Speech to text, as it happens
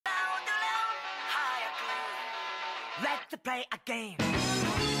Let's play a game. Listen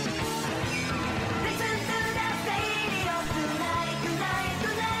to the radio tonight, tonight,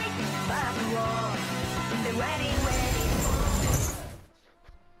 tonight. Back roll, the ready, ready.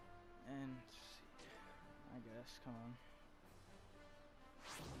 And I guess, come on.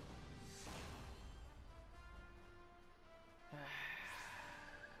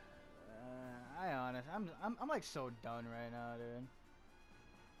 I'm like so done right now, dude.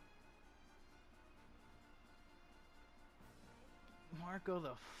 Marco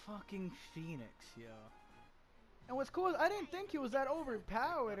the fucking Phoenix, yo. And what's cool is I didn't think he was that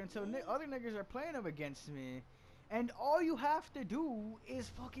overpowered until other niggas are playing him against me. And all you have to do is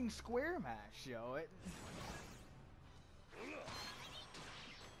fucking square mash, yo.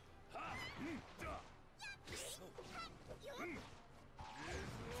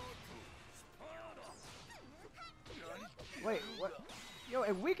 Wait, what? Yo,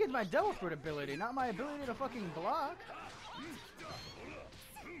 it weakens my devil fruit ability, not my ability to fucking block.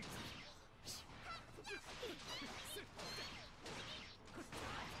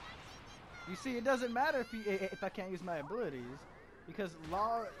 You see, it doesn't matter if I can't use my abilities, because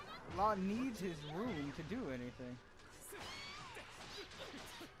Law needs his room to do anything.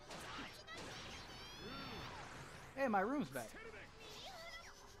 Hey, my room's back.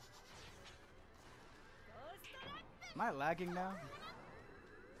 Am I lagging now?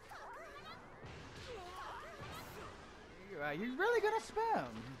 You really gonna spam?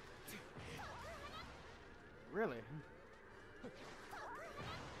 Really?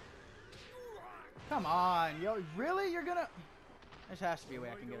 Come on, yo, really? You're gonna... There has to be a way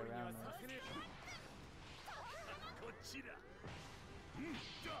I can get around that.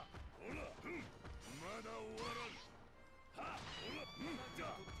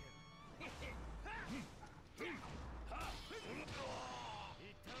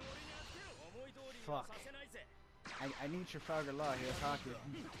 Fuck. I need Trafalgar Law here, hockey.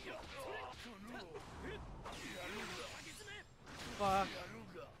 Fuck.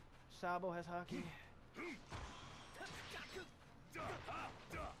 Sabo has hockey.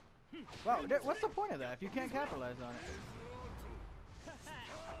 Wow, what's the point of that if you can't capitalize on it?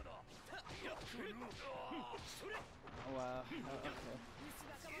 Oh, wow. Okay.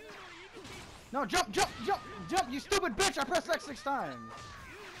 No, jump, jump, jump, jump, you stupid bitch! I pressed X 6 times!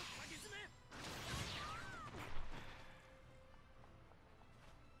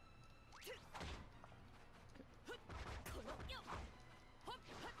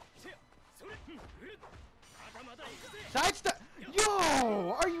 Sidestep!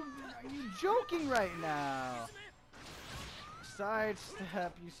 Yo! Are you joking right now?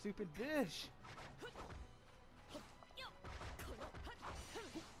 Sidestep, you stupid bitch!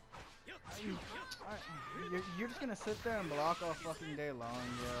 You're just gonna sit there and block all fucking day long,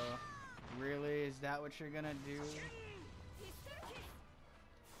 yo. Really? Is that what you're gonna do?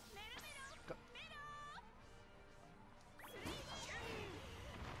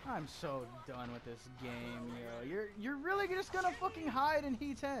 I'm so done with this game, yo. You're really just gonna fucking hide in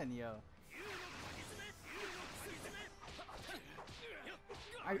Heat 10, yo.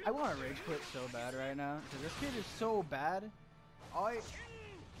 I want to rage quit so bad right now because this kid is so bad.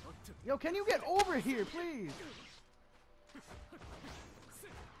 Yo, can you get over here, please?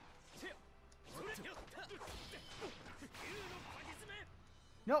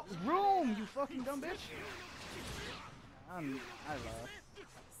 No room, you fucking dumb bitch. I love.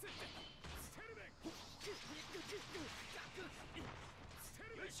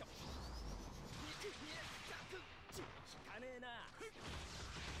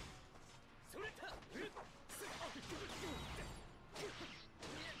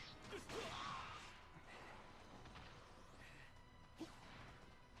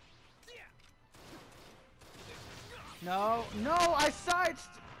 No, no, I sided.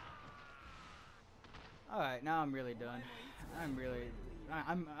 All right, now I'm really done. I'm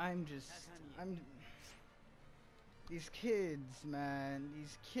these kids, man,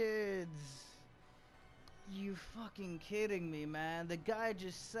 these kids. You fucking kidding me, man? The guy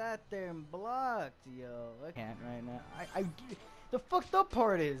just sat there and blocked, yo. I can't right now. The fucked up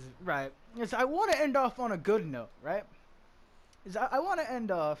part is, right, is I want to end off on a good note, right? Is I want to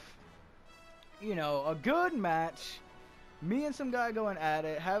end off, you know, a good match, me and some guy going at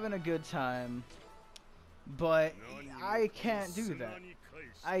it, having a good time, but I can't do that.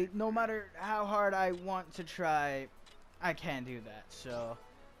 No matter how hard I want to try, I can't do that, so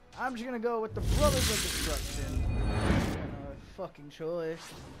I'm just gonna go with the Brothers of Destruction. Fucking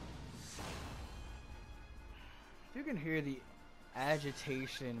choice. If you can hear the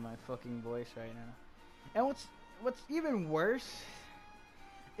agitation in my fucking voice right now. And what's even worse,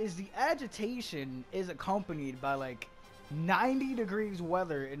 is the agitation is accompanied by like 90 degrees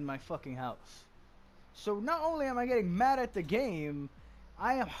weather in my fucking house. So not only am I getting mad at the game,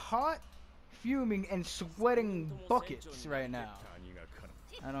 I am hot, fuming, and sweating buckets right now.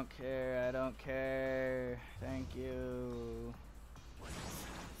 I don't care, I don't care. Thank you.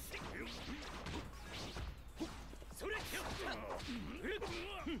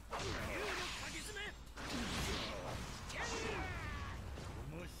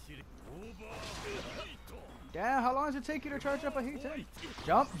 Damn, how long does it take you to charge up a heat tank?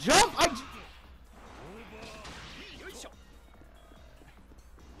 Jump, jump!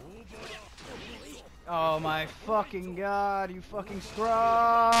 Oh my fucking god, you fucking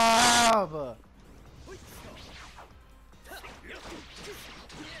scrub!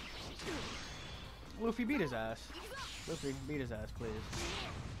 Luffy, beat his ass. Luffy, beat his ass, please.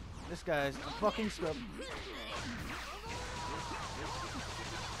 This guy's a fucking scrub.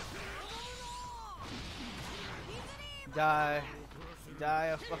 Die. Die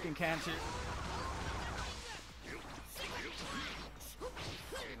of fucking cancer.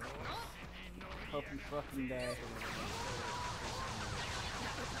 Hope you fucking die.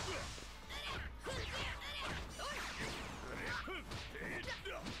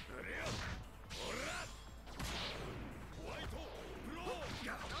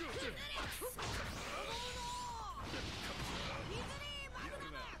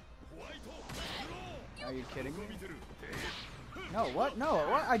 Are you kidding me? No, what? No,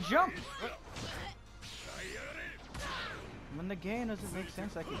 what? I jumped! What? When the game doesn't make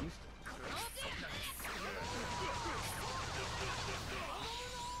sense, I can use it.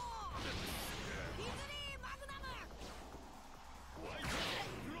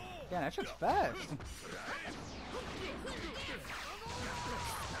 Yeah, that shit's fast.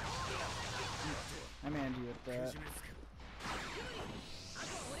 I'm Andy with that.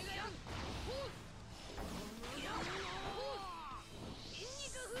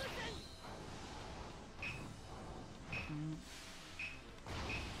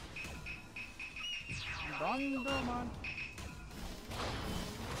 Bondoman.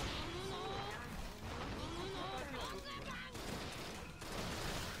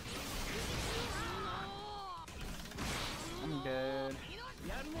 I'm dead.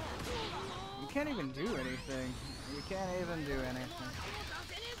 You can't even do anything. You can't even do anything.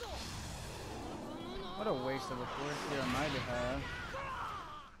 What a waste of a force here on my behalf.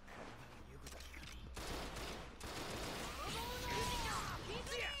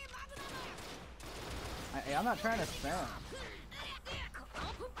 I'm not trying to spam.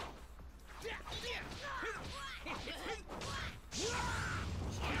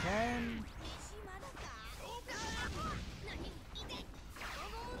 10.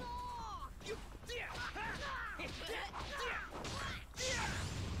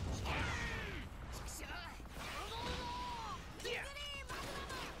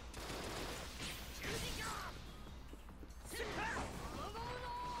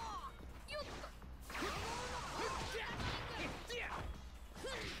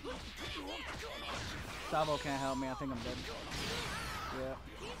 Sabo can't help me. I think I'm dead. Yeah.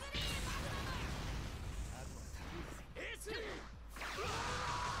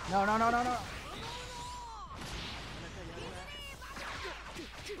 No, no, no, no, no.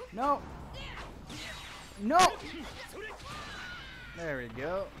 No. No. There we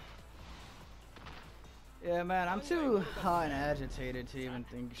go. Yeah, man, I'm too hot and agitated to even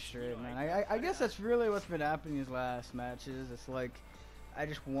think straight, man. I guess that's really what's been happening these last matches. It's like I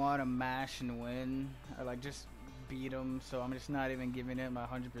just want to mash and win, or like just beat them. So I'm just not even giving it my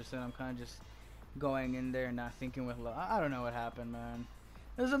 100%. I'm kind of just going in there and not thinking with love. I don't know what happened, man.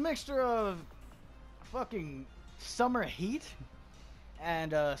 There's a mixture of fucking summer heat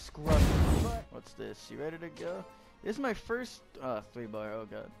and scrub. What's this? You ready to go? This is my first 3-bar. Oh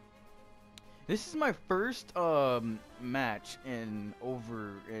god. This is my first match in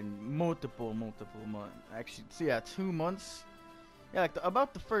multiple months. Actually, so yeah, 2 months. Yeah, like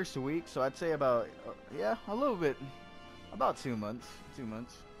about the first week. So I'd say about yeah, a little bit, about 2 months. 2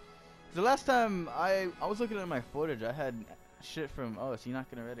 months. The last time I was looking at my footage, I had shit from. Oh, is he not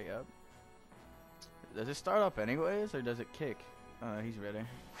gonna ready up? Does it start up anyways, or does it kick? He's ready.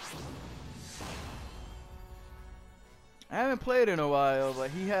 I haven't played in a while,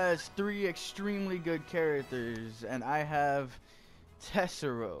 but he has 3 extremely good characters, and I have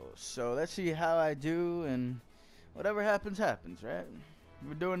Tessero. So let's see how I do, and whatever happens, happens, right?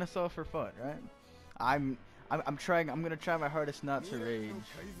 We're doing this all for fun, right? I'm trying. I'm gonna try my hardest not to rage.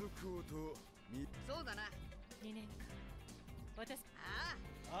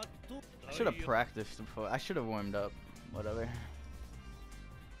 I should have practiced before. I should have warmed up. Whatever.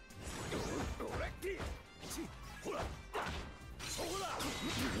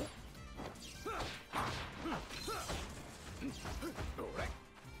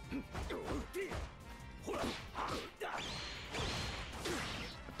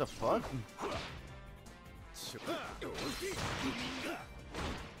 the fuck?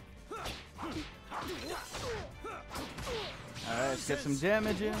 Alright, let's get some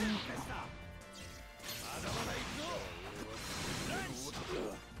damage in.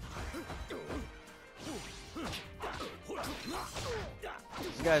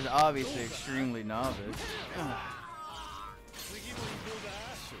 This guy's obviously extremely novice.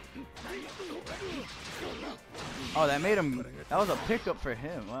 Oh, that made him. That was a pickup for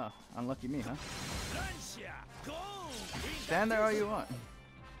him. Wow, unlucky me, huh? Stand there all you want.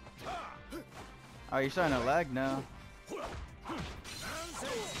 Oh, you're starting to lag now.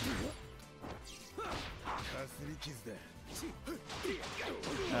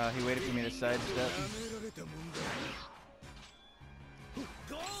 He waited for me to sidestep.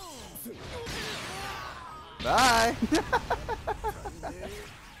 Bye!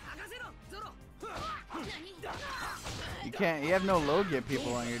 You have no low get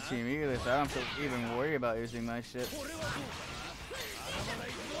people on your team either, so I don't have to even worry about using my shit.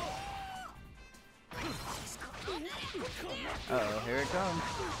 Uh-oh, here it comes.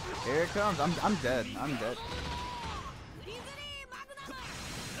 Here it comes. I'm dead. I'm dead.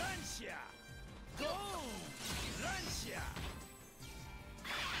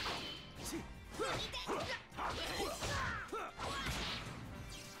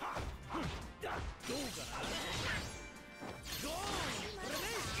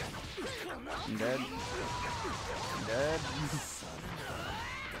 I'm dead. I'm dead.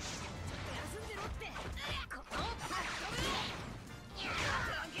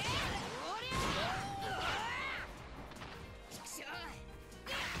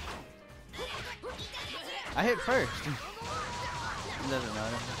 I hit first. It doesn't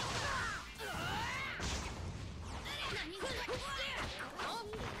matter.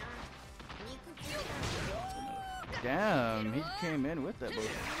 Damn, he came in with that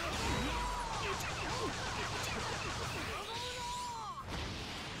bullshit.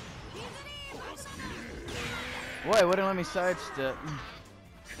 What? It wouldn't let me sidestep.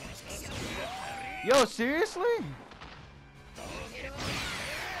 Yo, seriously?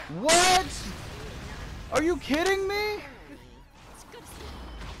 What? Are you kidding me?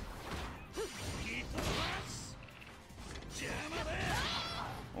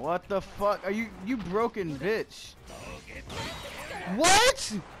 What the fuck? Are you broken bitch?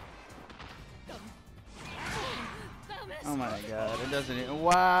 What? Oh my god, it doesn't.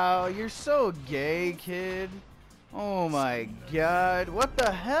 Wow, you're so gay, kid. Oh my god, what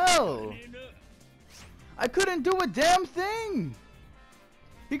the hell? I couldn't do a damn thing.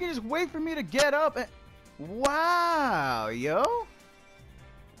 He can just wait for me to get up and. Wow, yo.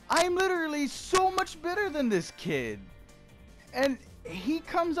 I'm literally so much better than this kid. And he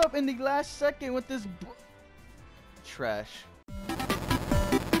comes up in the last second with this trash.